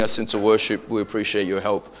us into worship. We appreciate your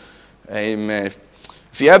help. Amen.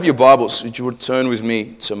 If you have your Bibles, would you turn with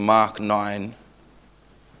me to Mark 9?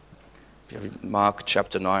 If you have Mark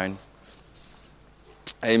chapter 9.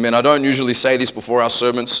 Amen. I don't usually say this before our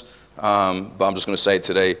sermons, but I'm just going to say it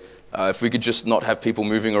today. If we could just not have people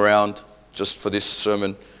moving around just for this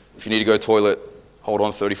sermon. If you need to go to the toilet, hold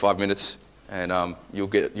on 35 minutes and you'll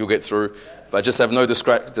get through. But just have no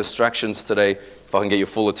distractions today. If I can get your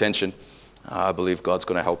full attention, I believe God's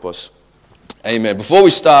going to help us. Amen. Before we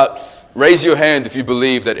start, raise your hand if you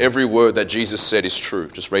believe that every word that Jesus said is true.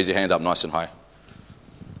 Just raise your hand up nice and high.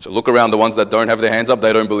 So look around the ones that don't have their hands up.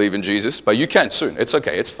 They don't believe in Jesus. But you can soon. It's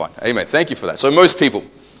okay. It's fine. Amen. Thank you for that. So most people.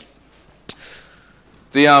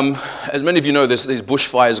 As many of you know, there's these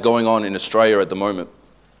bushfires going on in Australia at the moment.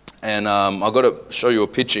 And I've got to show you a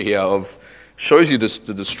picture here shows you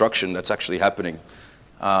the destruction that's actually happening.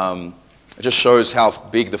 It just shows how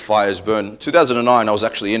big the fires burn. 2009, I was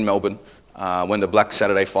actually in Melbourne when the Black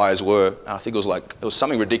Saturday fires were. I think it was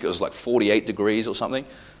something ridiculous, like 48 degrees or something.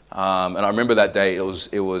 And I remember that day. It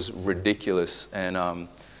was ridiculous. And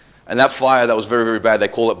that fire that was very, very bad. They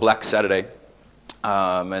call it Black Saturday.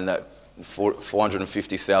 And that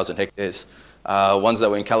 450,000 hectares. Ones that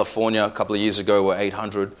were in California a couple of years ago were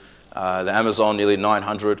 800. The Amazon nearly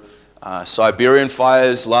 900. Siberian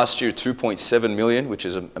fires last year 2.7 million, which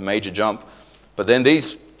is a major jump. But then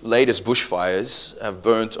these latest bushfires have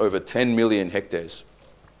burnt over 10 million hectares.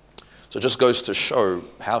 So it just goes to show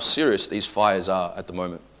how serious these fires are at the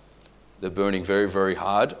moment. They're burning very, very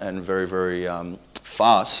hard and very, very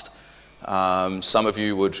fast. Some of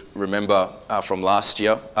you would remember from last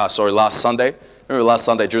Sunday. Remember last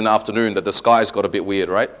Sunday during the afternoon that the skies got a bit weird,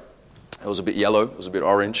 right? It was a bit yellow, it was a bit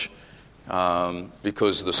orange.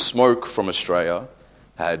 Because the smoke from Australia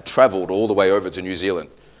had travelled all the way over to New Zealand.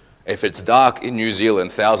 If it's dark in New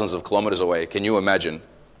Zealand, thousands of kilometres away, can you imagine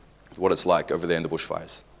what it's like over there in the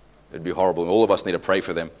bushfires? It'd be horrible. All of us need to pray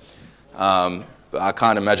for them. But I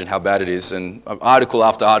can't imagine how bad it is. And article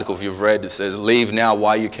after article, if you've read, it says, leave now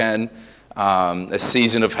while you can. A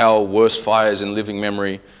season of hell, worst fires in living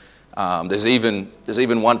memory. There's even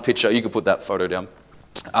one picture. You could put that photo down.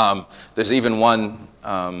 There's even one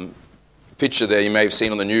picture there you may have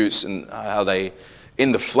seen on the news, and how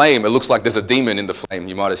in the flame, it looks like there's a demon in the flame.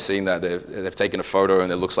 You might have seen that. They've taken a photo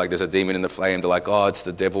and it looks like there's a demon in the flame. They're like, oh, it's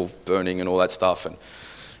the devil burning and all that stuff. And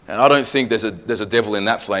I don't think there's a devil in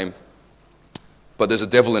that flame, but there's a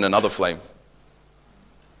devil in another flame.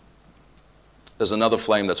 There's another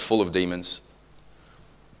flame that's full of demons.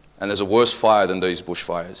 And there's a worse fire than these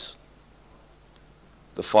bushfires.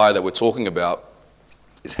 The fire that we're talking about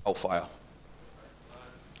is hellfire.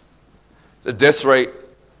 The death rate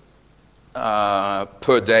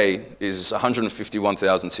per day is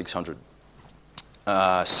 151,600.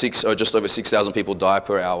 Just over 6,000 people die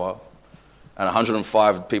per hour, and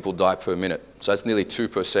 105 people die per minute. So that's nearly 2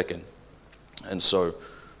 per second. And so,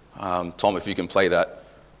 Tom, if you can play that.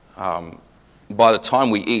 By the time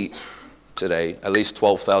we eat today, at least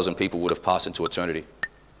 12,000 people would have passed into eternity.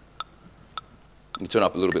 You turn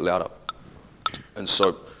up a little bit louder. And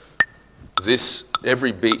so,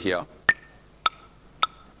 every beat here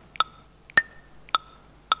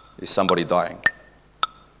is somebody dying.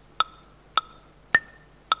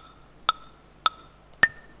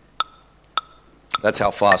 That's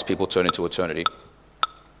how fast people turn into eternity.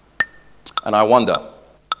 And I wonder,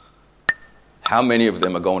 how many of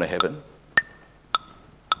them are going to heaven?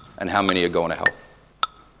 And how many are going to hell?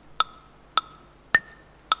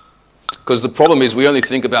 Because the problem is we only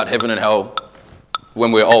think about heaven and hell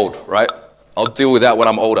when we're old, right? I'll deal with that when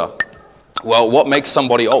I'm older. Well, what makes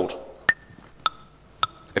somebody old?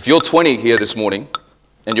 If you're 20 here this morning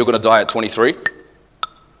and you're going to die at 23,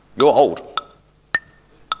 you're old.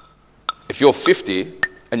 If you're 50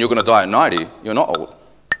 and you're going to die at 90, you're not old.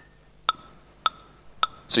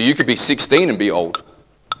 So you could be 16 and be old,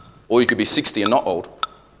 or you could be 60 and not old.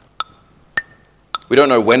 We don't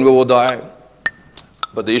know when we will die,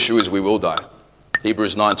 but the issue is we will die.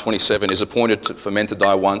 Hebrews 9:27 is appointed for men to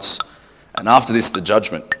die once, and after this the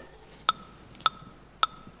judgment.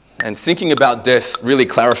 And thinking about death really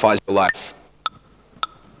clarifies your life.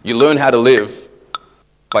 You learn how to live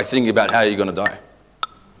by thinking about how you're going to die.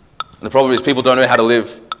 And the problem is people don't know how to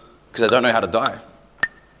live because they don't know how to die.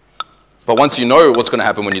 But once you know what's going to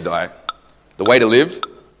happen when you die, the way to live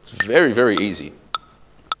is very, very easy.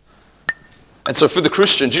 And so for the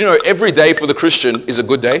Christian, do you know every day for the Christian is a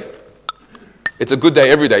good day? It's a good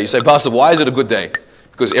day every day. You say, Pastor, why is it a good day?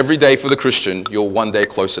 Because every day for the Christian, you're one day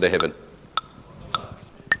closer to heaven.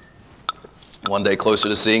 One day closer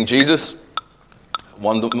to seeing Jesus.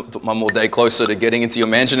 One more day closer to getting into your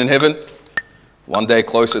mansion in heaven. One day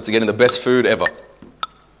closer to getting the best food ever.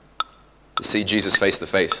 To see Jesus face to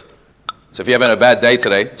face. So if you're having a bad day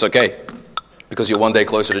today, it's okay. Because you're one day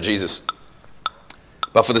closer to Jesus.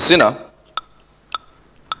 But for the sinner,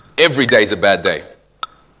 every day is a bad day.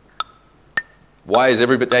 Why is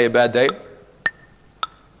every day a bad day?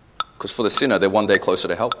 Because for the sinner, they're one day closer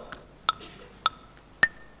to hell.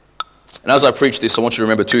 And as I preach this, I want you to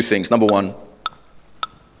remember two things. Number one,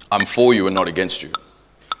 I'm for you and not against you.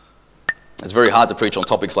 It's very hard to preach on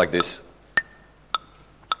topics like this.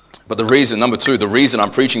 But number two, the reason I'm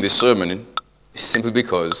preaching this sermon is simply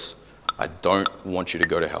because I don't want you to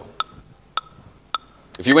go to hell.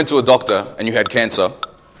 If you went to a doctor and you had cancer,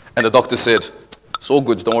 and the doctor said, it's all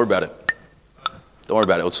good, don't worry about it. Don't worry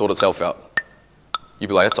about it, it'll sort itself out. You'd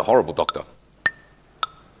be like, that's a horrible doctor.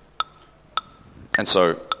 And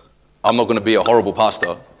so, I'm not going to be a horrible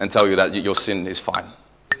pastor and tell you that your sin is fine.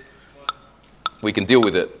 We can deal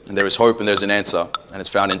with it, and there is hope and there's an answer, and it's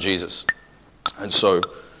found in Jesus. And so,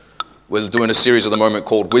 we're doing a series at the moment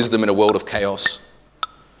called Wisdom in a World of Chaos.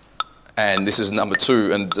 And this is number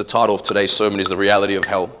 2, and the title of today's sermon is The Reality of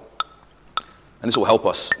Hell. And this will help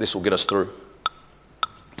us, this will get us through.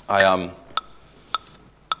 I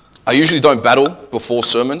usually don't battle before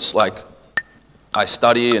sermons, like I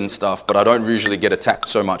study and stuff, but I don't usually get attacked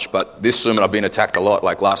so much. But this sermon I've been attacked a lot,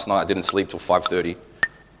 like last night I didn't sleep till 5:30.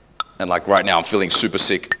 And like right now I'm feeling super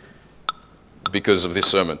sick because of this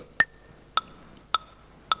sermon.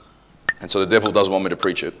 And so the devil doesn't want me to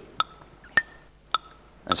preach it.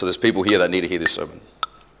 And so there's people here that need to hear this sermon.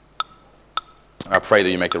 I pray that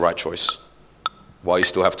you make the right choice while you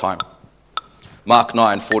still have time. Mark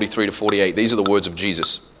 9:43-48, these are the words of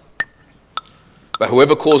Jesus. But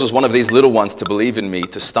whoever causes one of these little ones to believe in me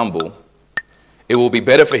to stumble, it will be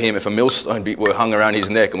better for him if a millstone were hung around his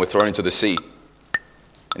neck and were thrown into the sea.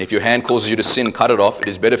 And if your hand causes you to sin, cut it off. It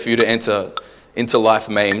is better for you to enter into life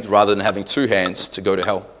maimed rather than having 2 hands to go to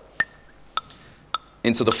hell.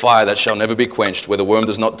 Into the fire that shall never be quenched, where the worm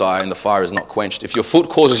does not die and the fire is not quenched. If your foot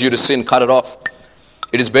causes you to sin, cut it off.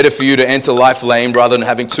 It is better for you to enter life lame rather than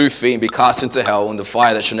having 2 feet and be cast into hell in the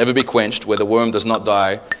fire that shall never be quenched, where the worm does not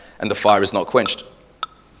die and the fire is not quenched.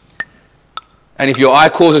 And if your eye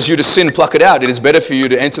causes you to sin, pluck it out. It is better for you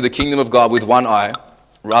to enter the kingdom of God with 1 eye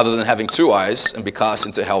rather than having 2 eyes and be cast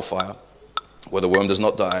into hellfire, where the worm does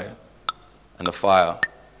not die and the fire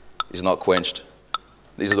is not quenched.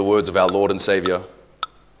 These are the words of our Lord and Savior,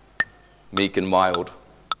 meek and mild,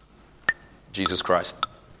 Jesus Christ.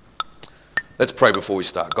 Let's pray before we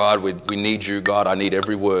start. God, we need you. God, I need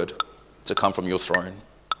every word to come from your throne.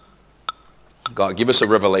 God, give us a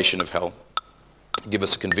revelation of hell. Give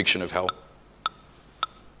us a conviction of hell.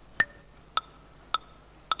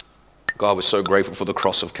 God, we're so grateful for the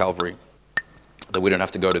cross of Calvary, that we don't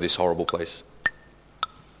have to go to this horrible place.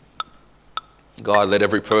 God, let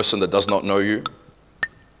every person that does not know you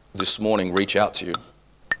this morning reach out to you.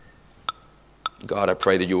 God, I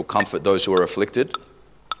pray that you will comfort those who are afflicted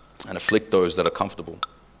and afflict those that are comfortable.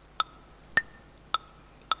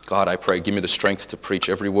 God, I pray, give me the strength to preach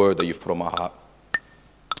every word that you've put on my heart.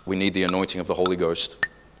 We need the anointing of the Holy Ghost.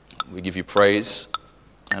 We give you praise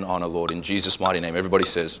and honor, Lord, in Jesus' mighty name. Everybody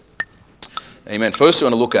says, amen. First, we're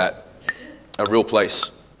going to look at a real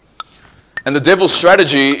place. And the devil's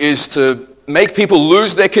strategy is to make people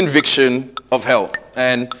lose their conviction of hell.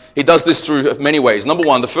 And he does this through many ways. Number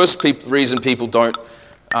one, the first reason people don't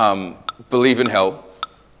believe in hell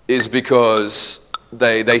is because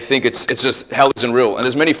they think it's just hell isn't real. And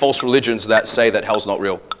there's many false religions that say that hell's not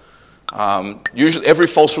real. Usually every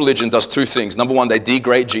false religion does 2 things. Number one, they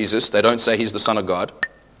degrade Jesus. They don't say he's the Son of God.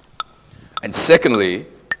 And secondly,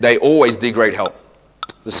 they always degrade hell.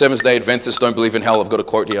 The Seventh-day Adventists don't believe in hell. I've got a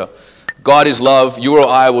quote here. God is love. You or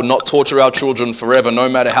I will not torture our children forever, no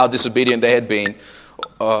matter how disobedient they had been.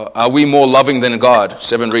 Are we more loving than God?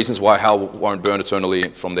 7 reasons why hell won't burn eternally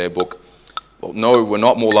from their book. Well, no, we're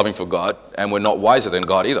not more loving for God, and we're not wiser than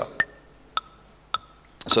God either.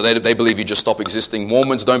 So they believe you just stop existing.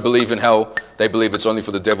 Mormons don't believe in hell. They believe it's only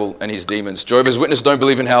for the devil and his demons. Jehovah's Witnesses don't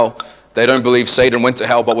believe in hell. They don't believe Satan went to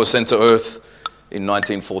hell but was sent to earth in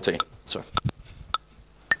 1914. So,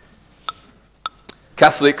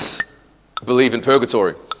 Catholics believe in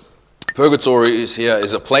purgatory. Purgatory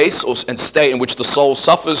is a place and state in which the soul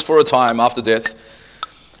suffers for a time after death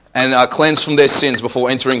and are cleansed from their sins before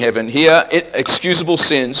entering heaven. Here, excusable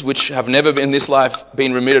sins, which have never in this life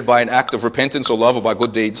been remitted by an act of repentance or love or by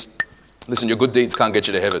good deeds. Listen, your good deeds can't get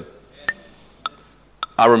you to heaven.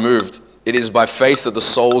 Are removed. It is by faith that the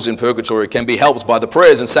souls in purgatory can be helped by the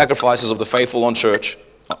prayers and sacrifices of the faithful on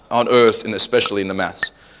earth, and especially in the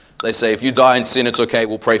Mass. They say, if you die in sin, it's okay,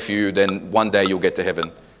 we'll pray for you, then one day you'll get to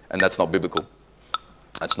heaven. And that's not biblical.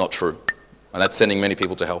 That's not true. And that's sending many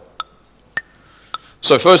people to hell.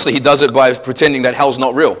 So firstly, he does it by pretending that hell's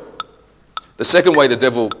not real. The second way the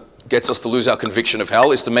devil gets us to lose our conviction of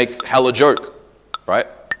hell is to make hell a joke, right?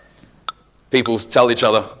 People tell each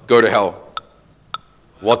other, go to hell.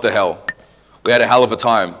 What the hell? We had a hell of a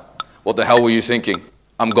time. What the hell were you thinking?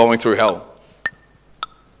 I'm going through hell.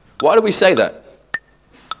 Why do we say that?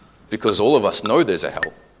 Because all of us know there's a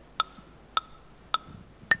hell.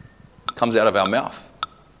 It comes out of our mouth.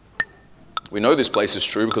 We know this place is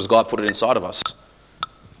true because God put it inside of us.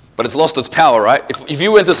 But it's lost its power, right? If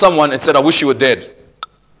you went to someone and said, I wish you were dead,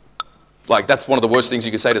 like that's one of the worst things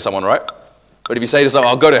you can say to someone, right? But if you say to someone,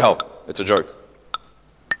 I'll go to hell, it's a joke.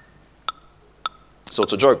 So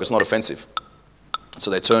it's a joke, it's not offensive.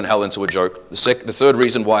 So they turn hell into a joke. The third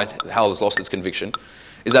reason why hell has lost its conviction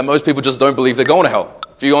is that most people just don't believe they're going to hell.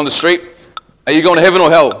 If you go on the street, are you going to heaven or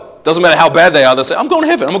hell? Doesn't matter how bad they are, they'll say, I'm going to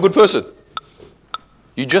heaven, I'm a good person.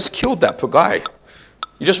 You just killed that poor guy.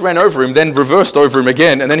 You just ran over him, then reversed over him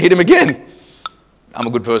again, and then hit him again. I'm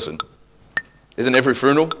a good person. Isn't every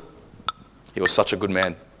funeral? He was such a good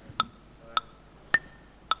man.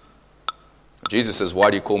 Jesus says,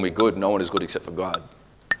 why do you call me good? No one is good except for God.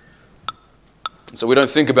 So we don't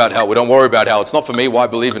think about hell. We don't worry about hell. It's not for me. Why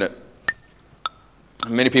believe in it?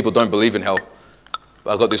 Many people don't believe in hell.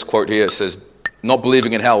 But I've got this quote here. It says, not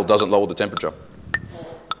believing in hell doesn't lower the temperature.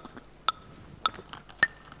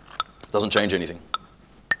 It doesn't change anything.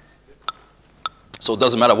 So it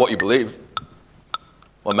doesn't matter what you believe.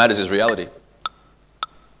 What matters is reality.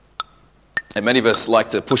 And many of us like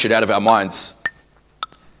to push it out of our minds.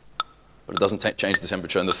 But it doesn't change the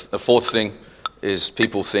temperature. And the fourth thing is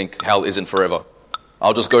people think hell isn't forever.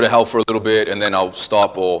 I'll just go to hell for a little bit and then I'll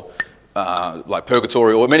stop, or like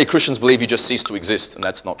purgatory. Or many Christians believe you just cease to exist, and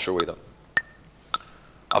that's not true either.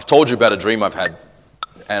 I've told you about a dream I've had.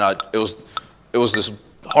 And it was this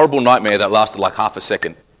horrible nightmare that lasted like half a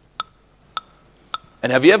second.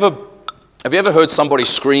 And have you ever heard somebody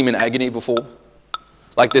scream in agony before?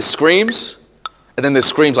 Like there's screams, and then there's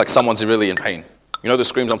screams like someone's really in pain. You know the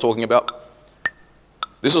screams I'm talking about?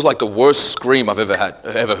 This was like the worst scream I've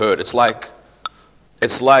ever heard. It's like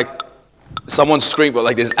someone screamed, but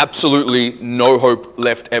like there's absolutely no hope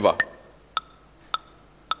left ever.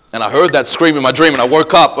 And I heard that scream in my dream, and I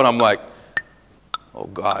woke up, and I'm like, oh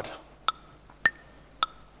God.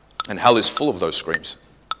 And hell is full of those screams.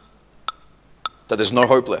 That there's no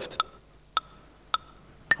hope left.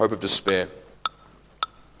 Hope of despair.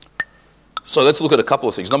 So let's look at a couple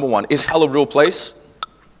of things. Number one, is hell a real place?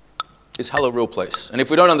 Is hell a real place? And if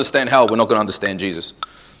we don't understand hell, we're not going to understand Jesus.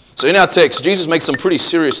 So in our text, Jesus makes some pretty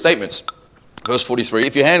serious statements. Verse 43,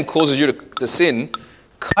 if your hand causes you to sin,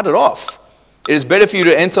 cut it off. It is better for you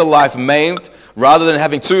to enter life maimed rather than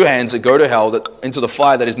having two hands that go to hell, into the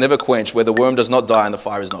fire that is never quenched, where the worm does not die and the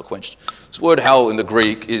fire is not quenched. This word hell in the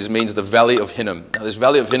Greek means the valley of Hinnom. Now this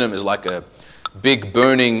valley of Hinnom is like a big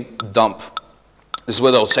burning dump. This is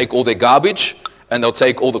where they'll take all their garbage and they'll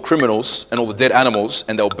take all the criminals and all the dead animals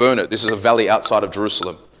and they'll burn it. This is a valley outside of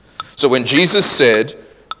Jerusalem. So when Jesus said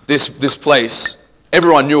this place,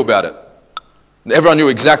 everyone knew about it. Everyone knew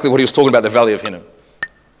exactly what he was talking about, the valley of Hinnom.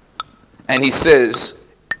 And he says,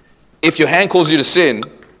 if your hand calls you to sin,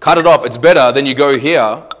 cut it off. It's better than you go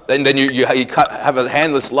here, then you have a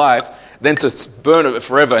handless life, than to burn it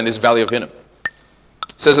forever in this valley of Hinnom. It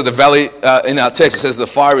says that the valley, in our text, it says the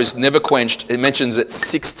fire is never quenched. It mentions it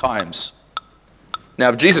 6 times. Now,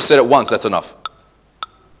 if Jesus said it once, that's enough.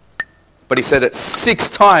 But he said it 6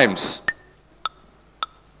 times.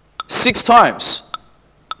 6 times.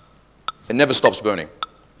 It never stops burning.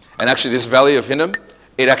 And actually, this valley of Hinnom,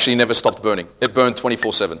 it actually never stopped burning. It burned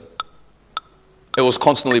 24/7. It was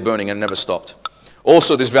constantly burning and never stopped.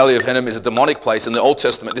 Also, this valley of Hinnom is a demonic place. In the Old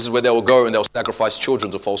Testament, this is where they will go and they'll sacrifice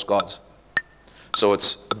children to false gods. So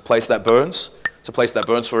it's a place that burns. It's a place that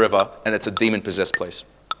burns forever, and it's a demon-possessed place.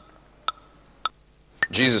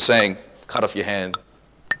 Jesus is saying, cut off your hand,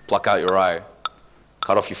 pluck out your eye,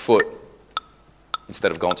 cut off your foot,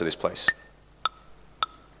 instead of going to this place.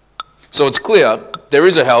 So it's clear, there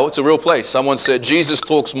is a hell, it's a real place. Someone said Jesus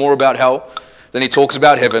talks more about hell than he talks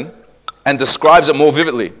about heaven, and describes it more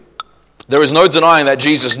vividly. There is no denying that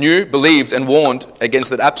Jesus knew, believed, and warned against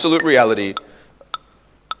that absolute reality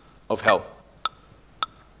of hell.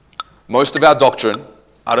 Most of our doctrine,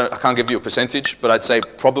 I can't give you a percentage, but I'd say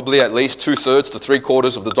probably at least 2/3 to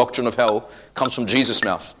 3/4 of the doctrine of hell comes from Jesus'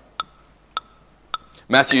 mouth.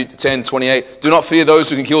 Matthew 10:28, do not fear those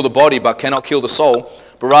who can kill the body but cannot kill the soul,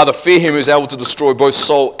 but rather fear him who is able to destroy both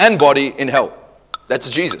soul and body in hell. That's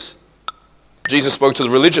Jesus. Jesus spoke to the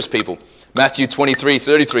religious people. Matthew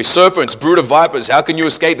 23:33, serpents, brood of vipers, how can you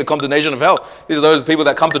escape the condemnation of hell? These are those people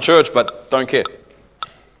that come to church but don't care.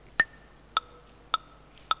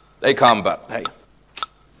 They come, but hey,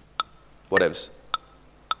 whatevs.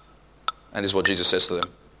 And this is what Jesus says to them.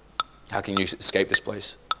 How can you escape this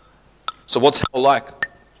place? So what's hell like?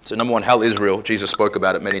 So number one, hell is real. Jesus spoke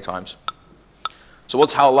about it many times. So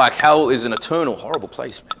what's hell like? Hell is an eternal, horrible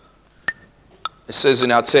place, man. It says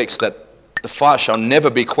in our text that the fire shall never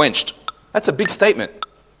be quenched. That's a big statement.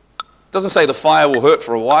 It doesn't say the fire will hurt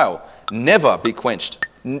for a while. Never be quenched.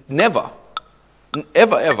 Never.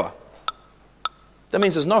 Ever, ever. That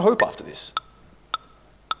means there's no hope after this.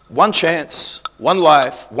 One chance, one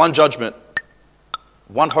life, one judgment,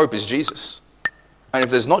 one hope is Jesus. And if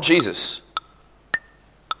there's not Jesus,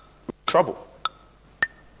 we're in trouble.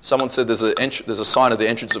 Someone said there's a sign at the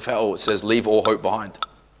entrance of hell. It says, leave all hope behind.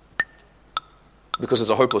 Because it's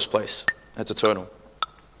a hopeless place. It's eternal.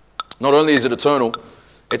 Not only is it eternal,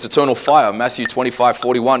 it's eternal fire. Matthew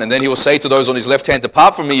 25:41. And then he will say to those on his left hand,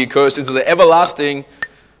 depart from me, you cursed, into the everlasting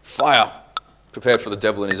fire prepared for the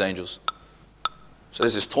devil and his angels. So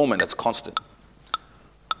there's this torment that's constant.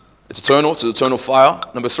 It's eternal. It's an eternal fire.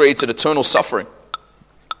 Number 3, it's an eternal suffering.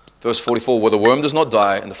 Verse 44, where the worm does not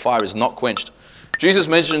die and the fire is not quenched. Jesus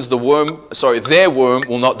mentions their worm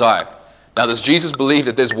will not die. Now, does Jesus believe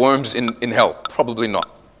that there's worms in hell? Probably not,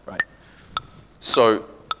 right? So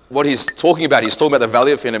what he's talking about the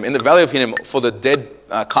valley of Hinnom. In the valley of Hinnom, for the dead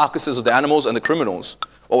carcasses of the animals and the criminals,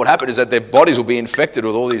 what would happen is that their bodies will be infected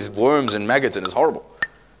with all these worms and maggots, and it's horrible.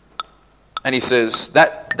 And he says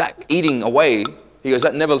that eating away, he goes,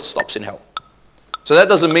 that never stops in hell. So that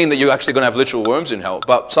doesn't mean that you're actually going to have literal worms in hell,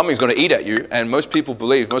 but something's going to eat at you, and most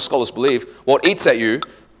scholars believe, what eats at you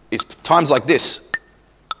is times like this,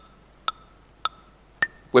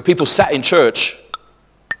 where people sat in church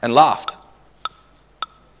and laughed.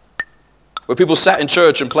 Where people sat in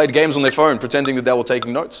church and played games on their phone pretending that they were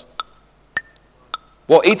taking notes.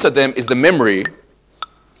 What eats at them is the memory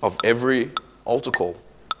of every altar call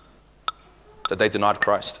that they denied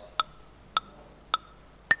Christ.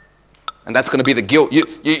 And that's going to be the guilt.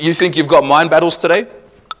 You think you've got mind battles today?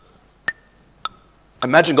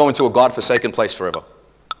 Imagine going to a God-forsaken place forever.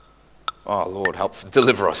 Oh, Lord, help,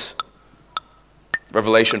 deliver us.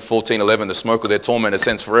 Revelation 14:11, the smoke of their torment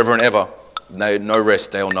ascends forever and ever. No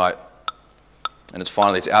rest, day or night. And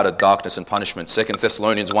it's outer darkness and punishment. 2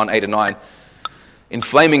 Thessalonians 1:8-9. In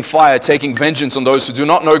flaming fire, taking vengeance on those who do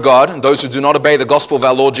not know God and those who do not obey the gospel of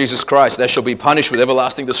our Lord Jesus Christ. They shall be punished with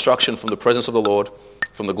everlasting destruction from the presence of the Lord,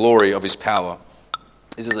 from the glory of his power.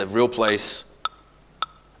 This is a real place,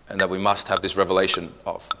 and that we must have this revelation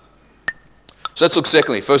of. So let's look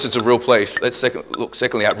secondly. First, it's a real place. Let's look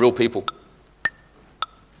secondly at real people.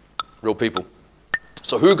 Real people.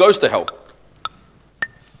 So who goes to hell?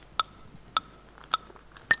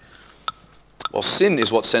 Well, sin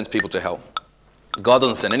is what sends people to hell. God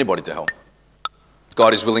doesn't send anybody to hell.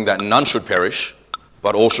 God is willing that none should perish,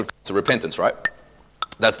 but all should come to repentance, right?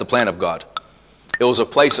 That's the plan of God. It was a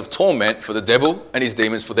place of torment for the devil and his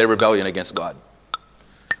demons for their rebellion against God.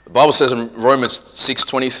 The Bible says in Romans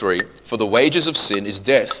 6:23, for the wages of sin is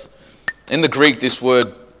death. In the Greek, this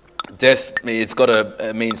word death,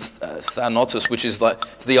 means thanatos, which is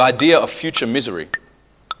it's the idea of future misery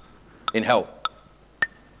in hell.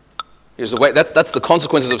 Here's the way. That's the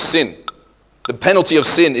consequences of sin. The penalty of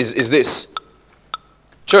sin is this.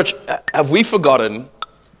 Church, have we forgotten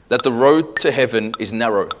that the road to heaven is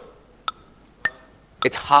narrow?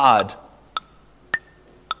 It's hard.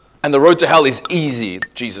 And the road to hell is easy,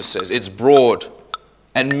 Jesus says. It's broad,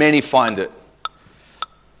 and many find it.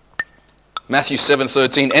 Matthew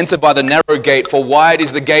 7:13, enter by the narrow gate, for wide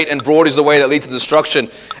is the gate and broad is the way that leads to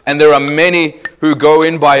destruction, and there are many who go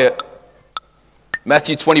in by it.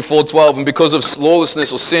 Matthew 24:12, and because of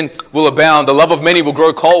lawlessness or sin will abound, the love of many will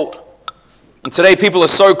grow cold. And today people are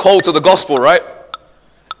so cold to the gospel, right?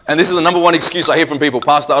 And this is the number one excuse I hear from people.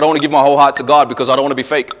 Pastor, I don't want to give my whole heart to God because I don't want to be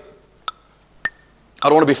fake. I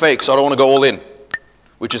don't want to be fake, so I don't want to go all in.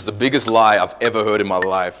 Which is the biggest lie I've ever heard in my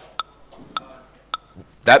life.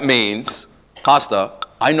 That means, Pastor,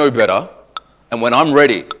 I know better, and when I'm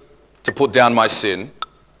ready to put down my sin,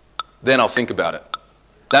 then I'll think about it.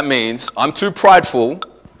 That means I'm too prideful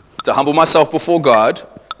to humble myself before God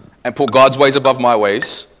and put God's ways above my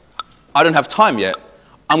ways. I don't have time yet.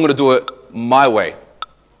 I'm going to do it my way.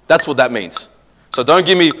 That's what that means. So don't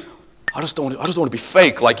give me, I just don't want to be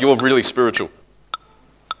fake like you're really spiritual.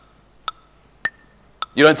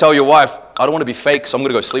 You don't tell your wife, I don't want to be fake, so I'm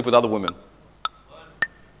going to go sleep with other women.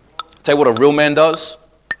 Tell you what a real man does.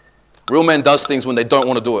 Real man does things when they don't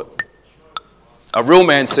want to do it. A real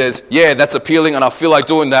man says, yeah, that's appealing and I feel like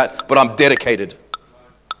doing that, but I'm dedicated.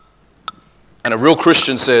 And a real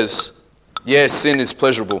Christian says, yeah, sin is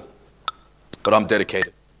pleasurable, but I'm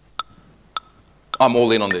dedicated. I'm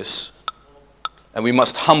all in on this. And we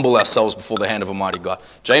must humble ourselves before the hand of Almighty God.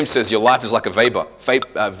 James says your life is like a vapor.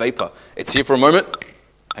 It's here for a moment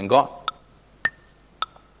and gone.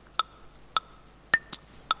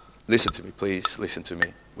 Listen to me, please. Listen to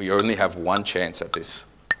me. We only have one chance at this.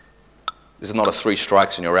 This is not a 3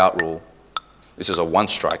 strikes and you're out rule. This is a 1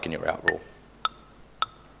 strike and you're out rule.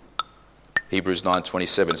 Hebrews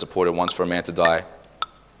 9:27 is appointed once for a man to die,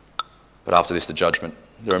 but after this the judgment.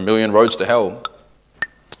 There are a million roads to hell,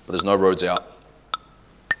 but there's no roads out.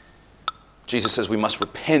 Jesus says we must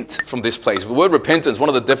repent from this place. The word repentance, one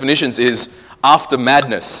of the definitions is after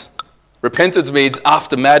madness. Repentance means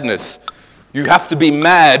after madness. You have to be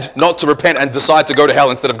mad not to repent and decide to go to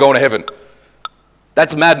hell instead of going to heaven.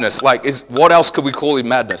 That's madness. What else could we call it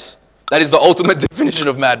madness? That is the ultimate definition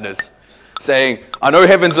of madness. Saying, I know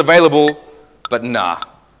heaven's available, but nah.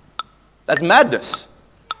 That's madness.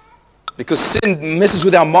 Because sin messes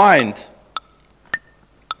with our mind.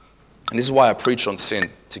 And this is why I preach on sin,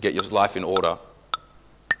 to get your life in order.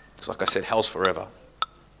 It's like I said, hell's forever.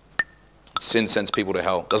 Sin sends people to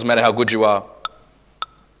hell. Doesn't matter how good you are.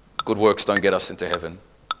 Good works don't get us into heaven.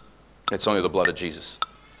 It's only the blood of Jesus.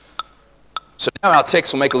 So now our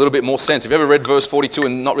text will make a little bit more sense. Have you ever read verse 42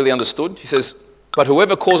 and not really understood? He says, but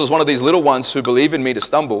whoever causes one of these little ones who believe in me to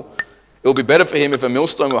stumble, it will be better for him if a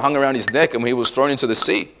millstone were hung around his neck and he was thrown into the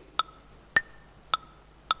sea.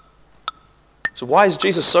 So why is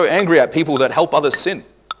Jesus so angry at people that help others sin?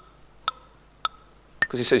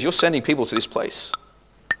 Because he says, you're sending people to this place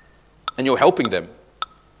and you're helping them.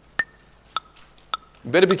 You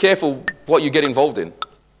better be careful what you get involved in.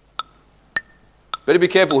 Better be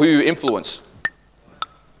careful who you influence.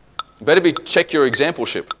 You check your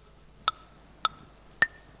exampleship.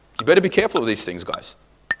 You better be careful of these things, guys.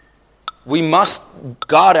 We must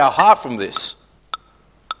guard our heart from this.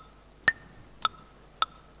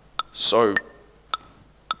 So,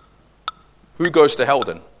 who goes to hell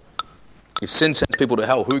then? If sin sends people to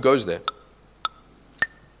hell, who goes there?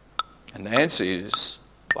 And the answer is,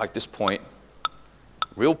 like this point,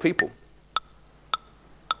 real people.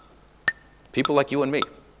 People like you and me.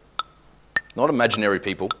 Not imaginary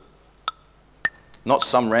people. Not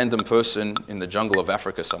some random person in the jungle of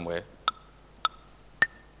Africa somewhere.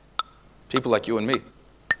 People like you and me.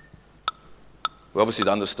 We obviously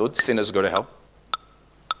understood sinners go to hell.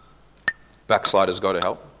 Backsliders go to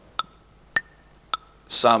hell.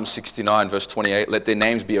 Psalm 69 verse 28, let their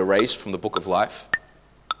names be erased from the book of life.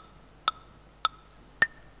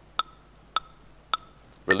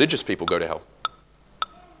 Religious people go to hell.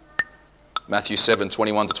 Matthew 7,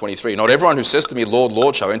 21 to 23. Not everyone who says to me, Lord,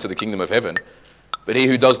 Lord, shall enter the kingdom of heaven, but he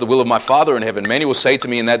who does the will of my Father in heaven. Many will say to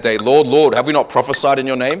me in that day, Lord, Lord, have we not prophesied in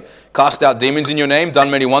your name, cast out demons in your name,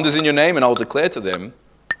 done many wonders in your name? And I will declare to them,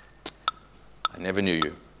 I never knew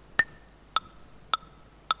you.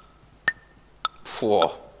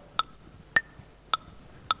 Whoa.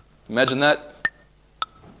 Imagine that.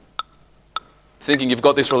 Thinking you've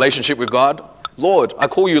got this relationship with God. Lord, I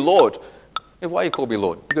call you Lord. Hey, why you call me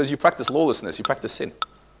Lord? Because you practice lawlessness, you practice sin.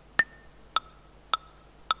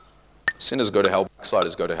 Sinners go to hell,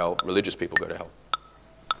 backsliders go to hell, religious people go to hell.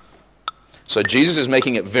 So Jesus is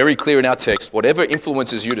making it very clear in our text, whatever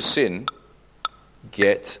influences you to sin,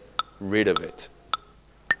 get rid of it.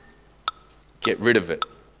 Get rid of it.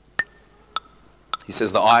 He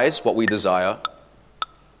says the eyes, what we desire,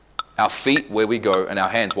 our feet, where we go, and our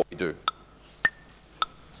hands, what we do.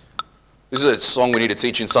 This is a song we need to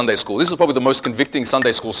teach in Sunday school. This is probably the most convicting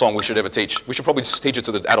Sunday school song we should ever teach. We should probably just teach it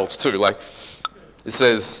to the adults too. It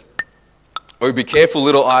says, oh, be careful,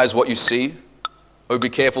 little eyes, what you see. Oh, be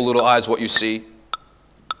careful, little eyes, what you see.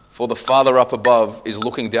 For the Father up above is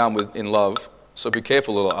looking down in love. So be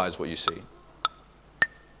careful, little eyes, what you see.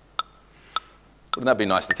 Wouldn't that be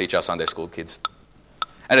nice to teach our Sunday school kids?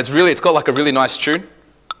 And it's got like a really nice tune.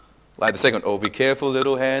 Like the second, oh, be careful,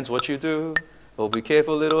 little hands, what you do. Oh, be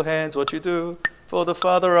careful, little hands, what you do. For the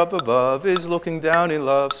Father up above is looking down in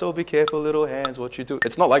love. So be careful, little hands, what you do.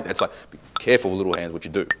 It's not like that. It's like, be careful, little hands, what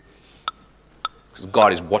you do. Because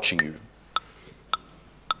God is watching you.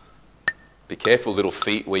 Be careful, little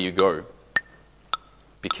feet, where you go.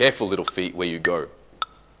 Be careful, little feet, where you go.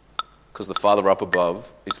 Because the Father up above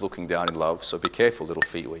is looking down in love. So be careful, little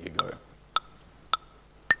feet, where you go.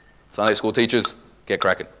 Sunday school teachers, get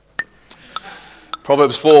cracking.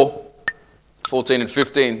 Proverbs 4, 14 and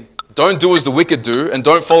 15. Don't do as the wicked do, and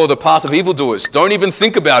don't follow the path of evildoers. Don't even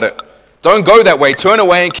think about it. Don't go that way. Turn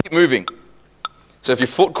away and keep moving. So if your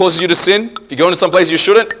foot causes you to sin, if you go into some place you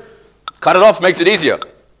shouldn't, cut it off, makes it easier.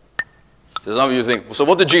 So some of you think, so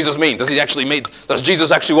what did Jesus mean? Does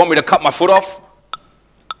Jesus actually want me to cut my foot off?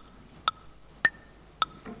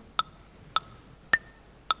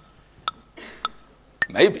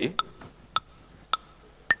 Maybe.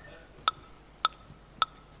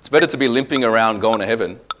 It's better to be limping around going to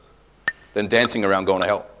heaven than dancing around going to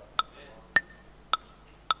hell.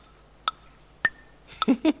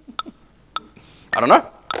 I don't know.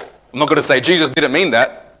 I'm not going to say Jesus didn't mean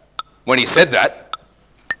that when he said that.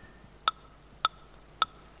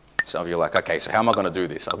 Some of you are like, okay, so how am I going to do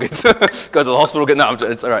this? I'll get go to the hospital. No,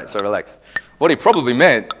 it's all right, so relax. What he probably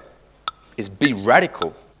meant is be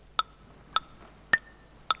radical.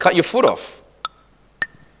 Cut your foot off.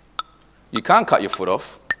 You can't cut your foot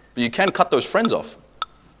off, but you can cut those friends off.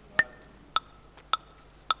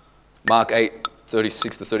 Mark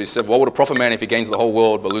 8:36-37. What would a profit man if he gains the whole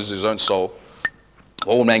world but loses his own soul?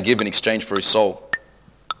 What will man give in exchange for his soul?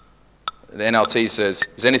 The NLT says,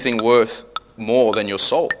 is anything worth more than your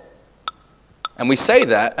soul? And we say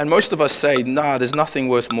that, and most of us say, nah, there's nothing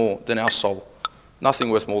worth more than our soul. Nothing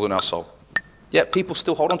worth more than our soul. Yet people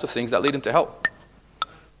still hold on to things that lead them to hell.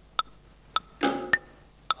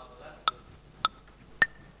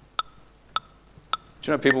 Do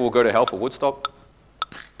you know people will go to hell for Woodstock?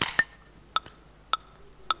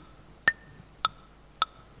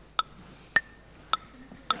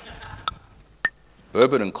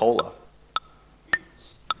 Bourbon and cola.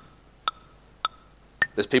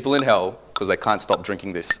 There's people in hell because they can't stop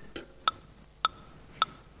drinking this.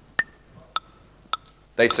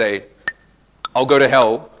 They say, I'll go to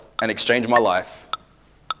hell and exchange my life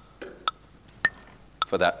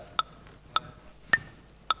for that.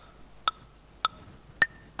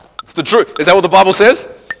 It's the truth. Is that what the Bible says?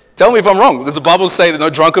 Tell me if I'm wrong. Does the Bible say that no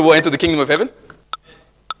drunkard will enter the kingdom of heaven?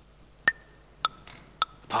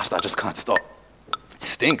 Pastor, I just can't stop. It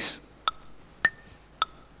stinks.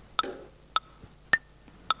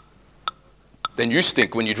 Then you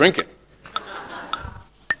stink when you drink it.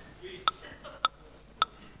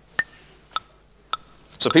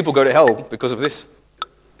 So people go to hell because of this.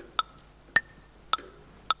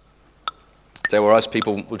 Say, whereas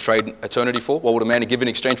people would trade eternity for, what would a man give in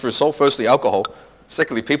exchange for his soul? Firstly, alcohol.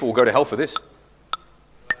 Secondly, people will go to hell for this.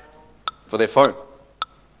 For their phone.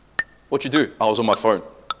 What'd you do? I was on my phone.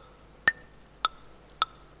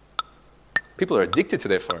 People are addicted to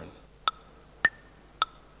their phone.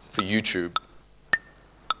 For YouTube.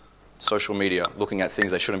 Social media. Looking at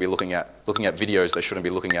things they shouldn't be looking at. Looking at videos they shouldn't be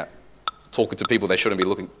looking at. Talking to people they shouldn't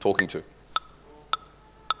be talking to.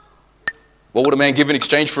 What would a man give in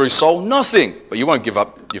exchange for his soul? Nothing. But you won't give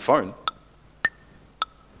up your phone.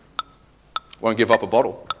 Won't give up a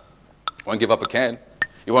bottle. Won't give up a can.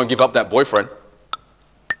 You won't give up that boyfriend.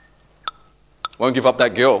 Won't give up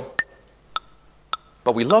that girl.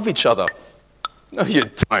 But we love each other. No, you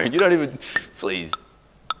don't. You don't even... Please.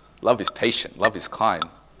 Love is patient. Love is kind.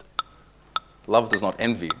 Love does not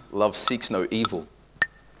envy. Love seeks no evil.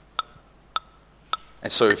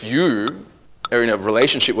 And so if you are in a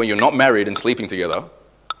relationship where you're not married and sleeping together,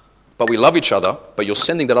 but we love each other, but you're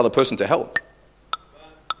sending that other person to hell.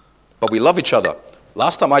 But we love each other.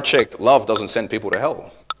 Last time I checked, love doesn't send people to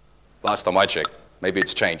hell. Last time I checked. Maybe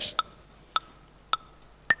it's changed.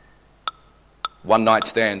 One night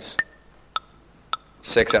stands.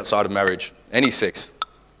 Sex outside of marriage. Any sex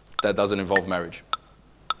that doesn't involve marriage.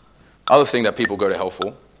 Other thing that people go to hell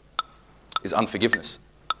for is unforgiveness.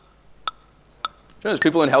 You know, there's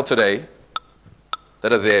people in hell today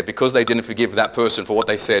that are there because they didn't forgive that person for what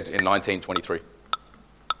they said in 1923.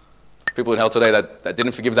 People in hell today that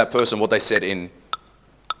didn't forgive that person what they said in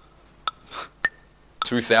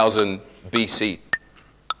 2000 BC.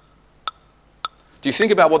 Do you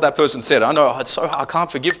think about what that person said? I know, it's so hard, I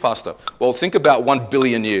can't forgive, Pastor. Well, think about 1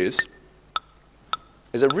 billion years.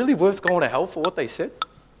 Is it really worth going to hell for what they said?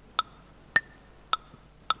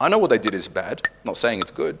 I know what they did is bad. I'm not saying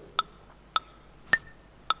it's good.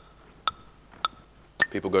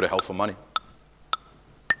 People go to hell for money.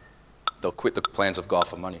 They'll quit the plans of God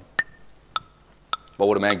for money. What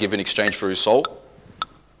would a man give in exchange for his soul?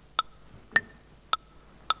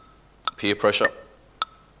 Peer pressure.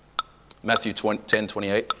 Matthew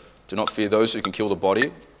 10:28. Do not fear those who can kill the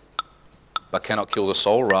body, but cannot kill the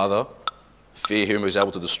soul. Rather, fear him who is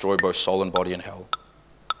able to destroy both soul and body in hell.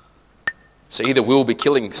 So either we'll be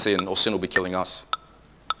killing sin or sin will be killing us.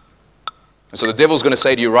 And so the devil's going to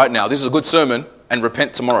say to you right now, this is a good sermon, and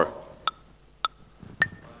repent tomorrow. The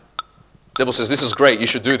devil says, this is great, you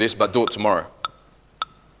should do this, but do it tomorrow.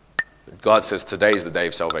 But God says, today is the day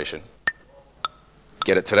of salvation.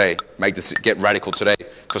 Get it today. Get radical today.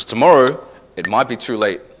 Because tomorrow, it might be too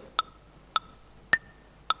late.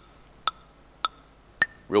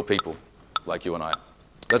 Real people like you and I.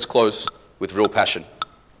 Let's close with real passion.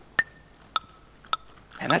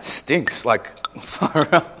 And that stinks, like, far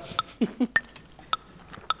out.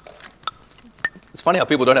 It's funny how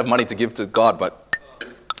people don't have money to give to God,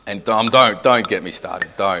 and don't get me started.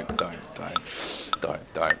 Don't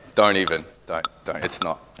even. It's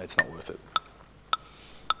not worth it.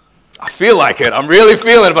 I feel like it. I'm really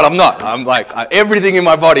feeling it, but I'm not. I'm like, everything in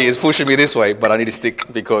my body is pushing me this way, but I need to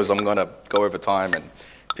stick because I'm going to go over time and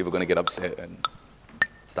people are going to get upset and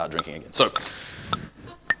start drinking again. So,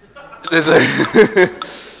 there's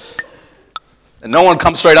and no one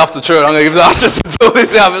comes straight after church. I'm going to give the ushers to sort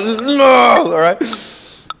this out. No, all right?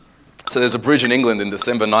 So there's a bridge in England in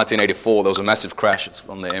December 1984. There was a massive crash. It's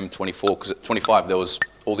on the M24, because at 25 there was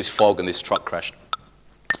all this fog and this truck crashed.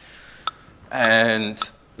 And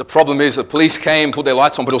the problem is the police came, put their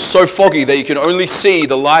lights on, but it was so foggy that you can only see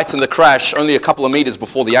the lights and the crash only a couple of meters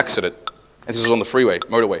before the accident. And this was on the freeway,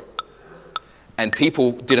 motorway. And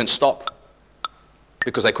people didn't stop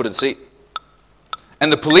because they couldn't see.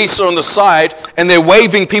 And the police are on the side and they're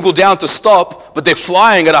waving people down to stop, but they're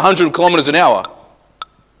flying at 100 kilometers an hour.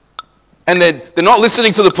 And they're not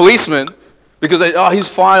listening to the policeman because he's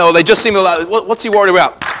fine, or they just seem like, what's he worried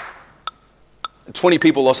about? 20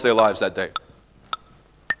 people lost their lives that day.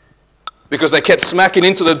 Because they kept smacking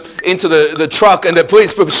into the truck, and the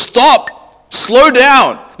police people, stop, slow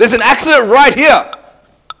down, there's an accident right here.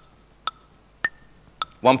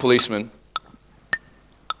 One policeman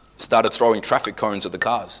started throwing traffic cones at the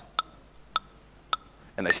cars,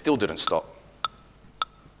 and they still didn't stop.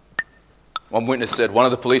 One witness said one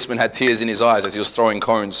of the policemen had tears in his eyes as he was throwing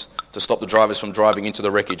cones to stop the drivers from driving into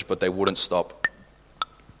the wreckage, but they wouldn't stop.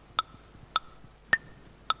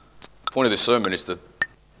 The point of this sermon is to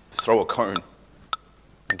throw a cone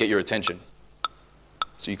and get your attention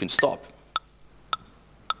so you can stop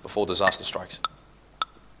before disaster strikes.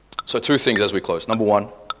 So 2 things as we close. Number 1,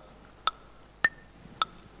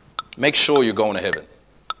 make sure you're going to heaven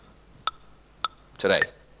today.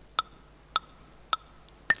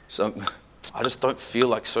 So I just don't feel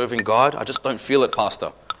like serving God. I just don't feel it,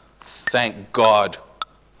 Pastor. Thank God,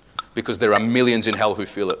 because there are millions in hell who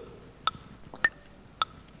feel it.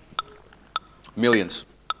 Millions.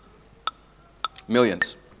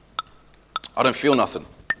 I don't feel nothing.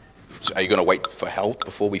 So are you going to wait for hell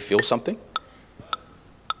before we feel something?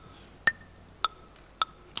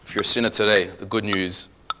 If you're a sinner today, the good news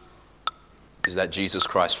is that Jesus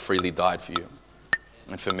Christ freely died for you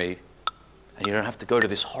and for me. And you don't have to go to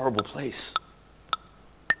this horrible place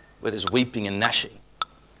where there's weeping and gnashing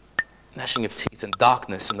of teeth and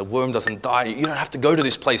darkness, and the worm doesn't die. You don't have to go to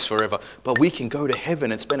this place forever, but we can go to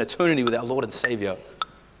heaven and spend eternity with our Lord and Savior.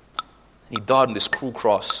 He died on this cruel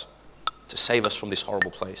cross to save us from this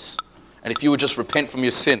horrible place. And if you would just repent from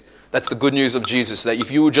your sin, that's the good news of Jesus, that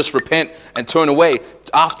if you would just repent and turn away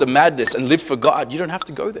after madness and live for God, you don't have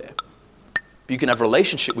to go there. You can have a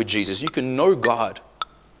relationship with Jesus. You can know God,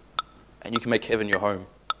 and you can make heaven your home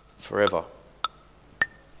forever.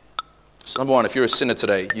 So number 1, if you're a sinner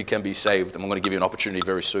today, you can be saved. And I'm going to give you an opportunity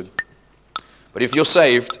very soon. But if you're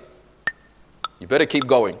saved, you better keep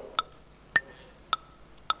going.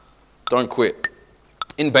 Don't quit.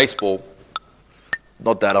 In baseball,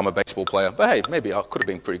 not that I'm a baseball player, but hey, maybe I could have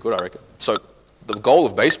been pretty good, I reckon. So the goal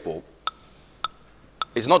of baseball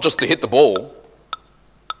is not just to hit the ball.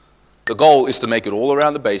 The goal is to make it all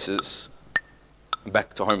around the bases and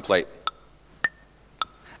back to home plate.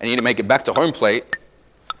 And you need to make it back to home plate,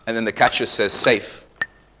 and then the catcher says safe.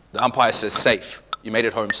 The umpire says safe. You made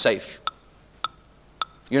it home safe.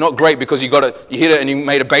 You're not great because you hit it and you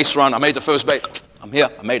made a base run. I made the first base. I'm here.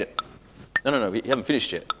 I made it. No. You haven't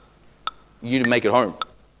finished yet. You need to make it home.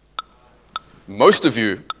 Most of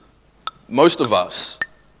us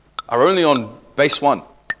are only on base 1.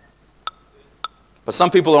 But some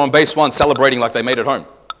people are on base 1 celebrating like they made it home.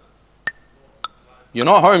 You're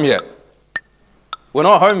not home yet. We're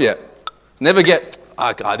not home yet. Never get,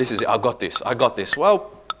 this is it, I got this.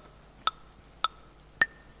 Well,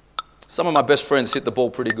 some of my best friends hit the ball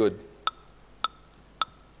pretty good,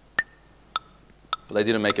 but they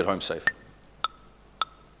didn't make it home safe.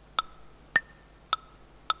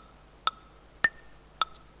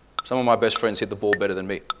 Some of my best friends hit the ball better than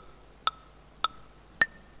me,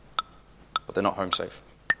 but they're not home safe.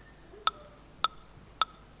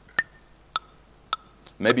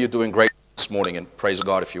 Maybe you're doing great this morning, and praise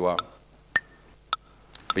God if you are,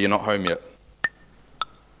 but you're not home yet.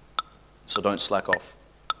 So don't slack off.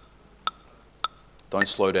 Don't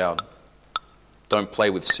slow down. Don't play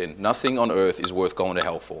with sin. Nothing on earth is worth going to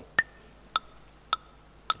hell for.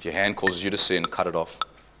 If your hand causes you to sin, cut it off.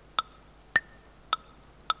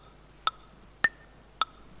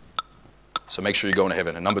 So make sure you're going to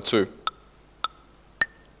heaven. And number 2,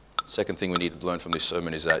 second thing we need to learn from this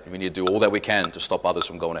sermon is that we need to do all that we can to stop others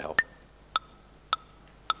from going to hell.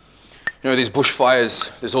 You know, these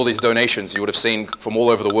bushfires, there's all these donations you would have seen from all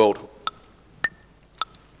over the world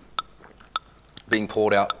being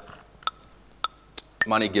poured out.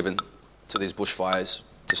 Money given to these bushfires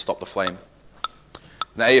to stop the flame.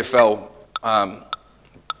 The AFL,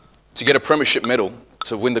 to get a premiership medal,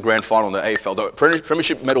 to win the grand final in the AFL, the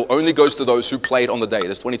premiership medal only goes to those who played on the day.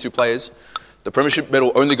 There's 22 players. The premiership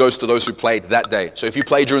medal only goes to those who played that day. So if you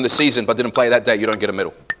played during the season but didn't play that day, you don't get a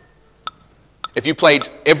medal. If you played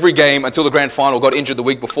every game until the grand final, got injured the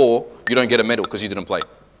week before, you don't get a medal because you didn't play.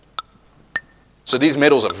 So these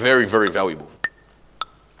medals are very, very valuable.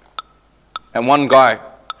 And one guy,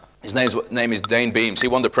 his name is Dane Beams. He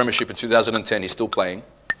won the premiership in 2010. He's still playing.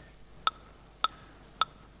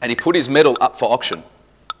 And he put his medal up for auction.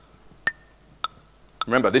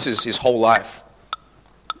 Remember, this is his whole life.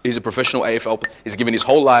 He's a professional AFL. He's given his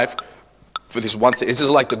whole life for this one thing. This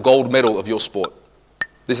is like the gold medal of your sport.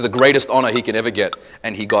 This is the greatest honor he can ever get,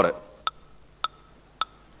 and he got it.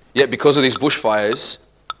 Yet because of these bushfires,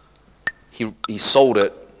 he sold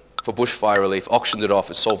it for bushfire relief, auctioned it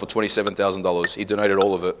off. It sold for $27,000. He donated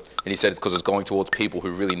all of it, and he said it's because it's going towards people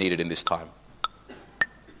who really need it in this time.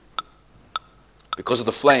 Because of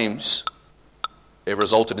the flames, it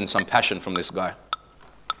resulted in some passion from this guy,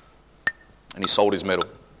 and he sold his medal.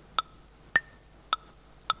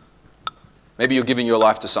 Maybe you're giving your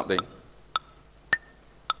life to something,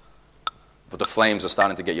 but the flames are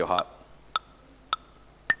starting to get your heart.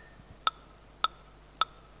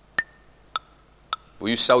 Will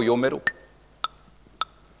you sell your medal?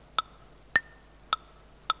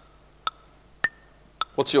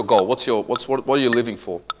 What's your goal? What are you living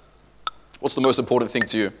for? What's the most important thing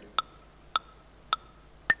to you?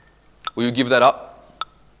 Will you give that up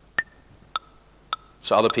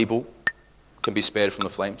so other people can be spared from the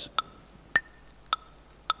flames?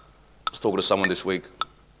 I was talking to someone this week,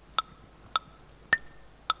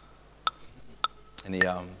 and he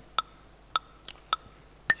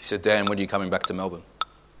said, "Dan, when are you coming back to Melbourne?"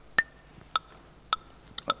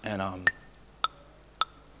 And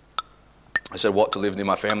I said, "What, to live near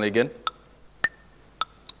my family again?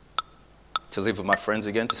 To live with my friends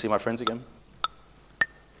again? To see my friends again?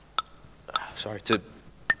 Sorry, to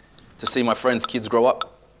see my friends' kids grow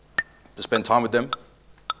up, to spend time with them,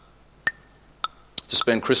 to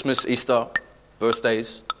spend Christmas, Easter,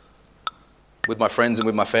 birthdays with my friends and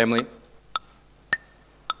with my family,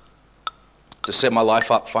 to set my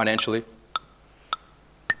life up financially,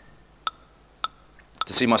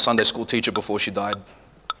 to see my Sunday school teacher before she died."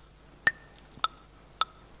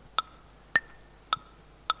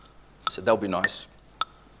 I said, "That'll be nice.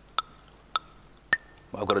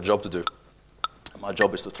 But I've got a job to do. And my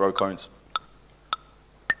job is to throw cones.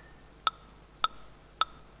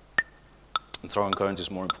 And throwing cones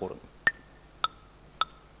is more important.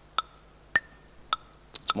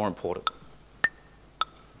 It's more important."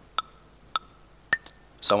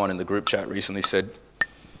 Someone in the group chat recently said,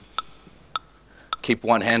 "Keep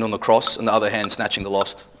one hand on the cross and the other hand snatching the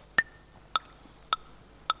lost."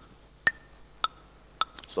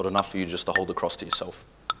 It's not enough for you just to hold the cross to yourself.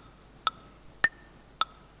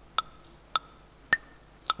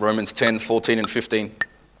 Romans 10, 14 and 15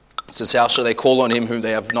 says, "How shall they call on him whom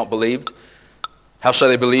they have not believed? How shall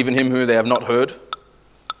they believe in him whom they have not heard?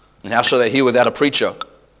 And how shall they hear without a preacher?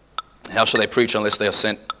 And how shall they preach unless they are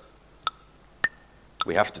sent?"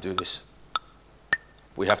 We have to do this.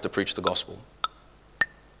 We have to preach the gospel.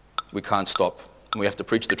 We can't stop. We have to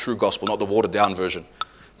preach the true gospel, not the watered down version.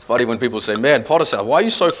 It's funny when people say, "Man, Potter's, why are you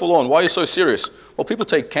so full on? Why are you so serious?" Well, people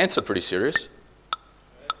take cancer pretty serious.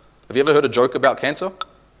 Have you ever heard a joke about cancer?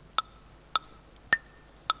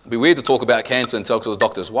 It'd be weird to talk about cancer and tell the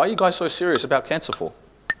doctors, "Why are you guys so serious about cancer for?"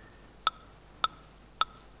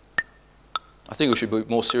 I think we should be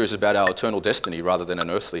more serious about our eternal destiny rather than an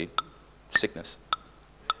earthly sickness.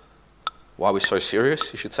 Why are we so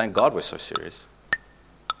serious? You should thank God we're so serious.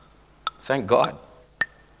 Thank God.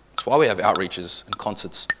 It's why we have outreaches and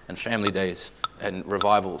concerts and family days and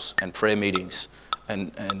revivals and prayer meetings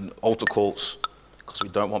and altar calls, because we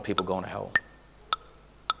don't want people going to hell.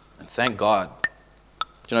 And thank God.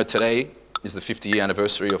 Do you know today is the 50-year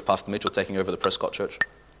anniversary of Pastor Mitchell taking over the Prescott Church?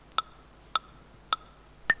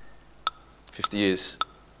 50 years.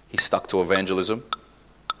 He stuck to evangelism,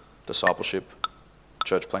 discipleship,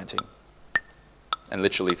 church planting. And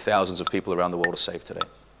literally thousands of people around the world are saved today.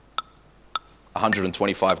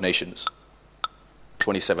 125 nations,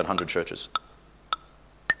 2,700 churches.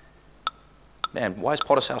 Man, why is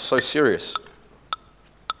Potter's House so serious?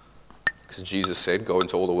 Because Jesus said, go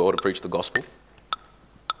into all the world and preach the gospel.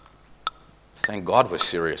 Thank God we're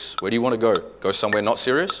serious. Where do you want to go? Go somewhere not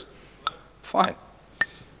serious? Fine.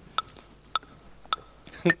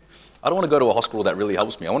 I don't want to go to a hospital that really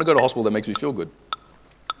helps me. I want to go to a hospital that makes me feel good.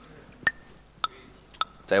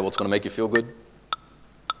 Tell you what's going to make you feel good?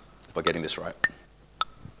 By getting this right.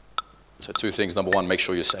 So 2 things. Number 1, make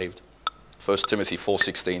sure you're saved. 1 Timothy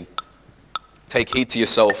 4:16. Take heed to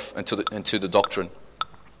yourself and to the doctrine.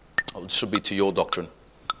 It should be to your doctrine.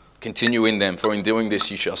 Continue in them, for in doing this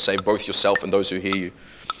you shall save both yourself and those who hear you.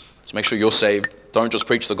 So make sure you're saved. Don't just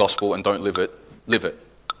preach the gospel and don't live it. Live it.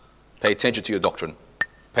 Pay attention to your doctrine.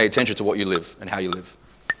 Pay attention to what you live and how you live.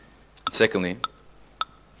 Secondly,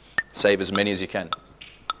 save as many as you can.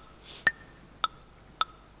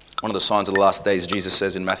 One of the signs of the last days, Jesus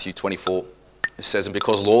says in Matthew 24, it says, and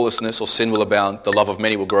because lawlessness or sin will abound, the love of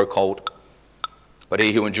many will grow cold. But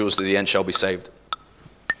he who endures to the end shall be saved.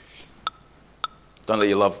 Don't let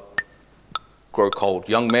your love grow cold.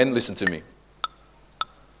 Young men, listen to me.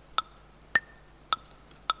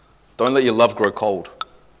 Don't let your love grow cold.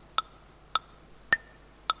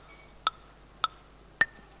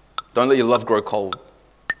 Don't let your love grow cold.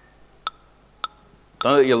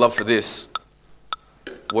 Don't let your love for this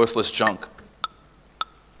worthless junk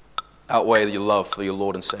outweigh your love for your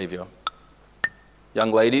Lord and Savior.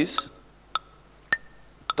 Young ladies,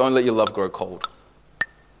 don't let your love grow cold.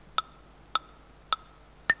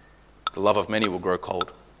 The love of many will grow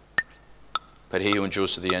cold, but he who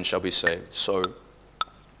endures to the end shall be saved. So,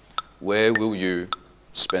 where will you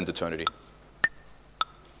spend eternity?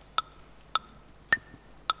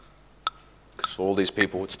 Because for all these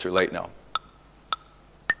people, it's too late now.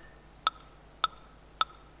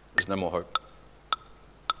 There's no more hope.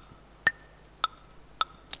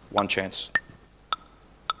 One chance.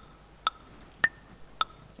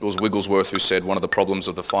 It was Wigglesworth who said one of the problems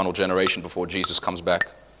of the final generation before Jesus comes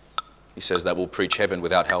back, he says that we'll preach heaven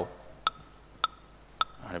without hell.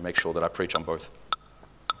 I need to make sure that I preach on both.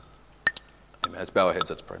 Amen. Let's bow our heads,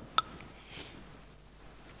 let's pray.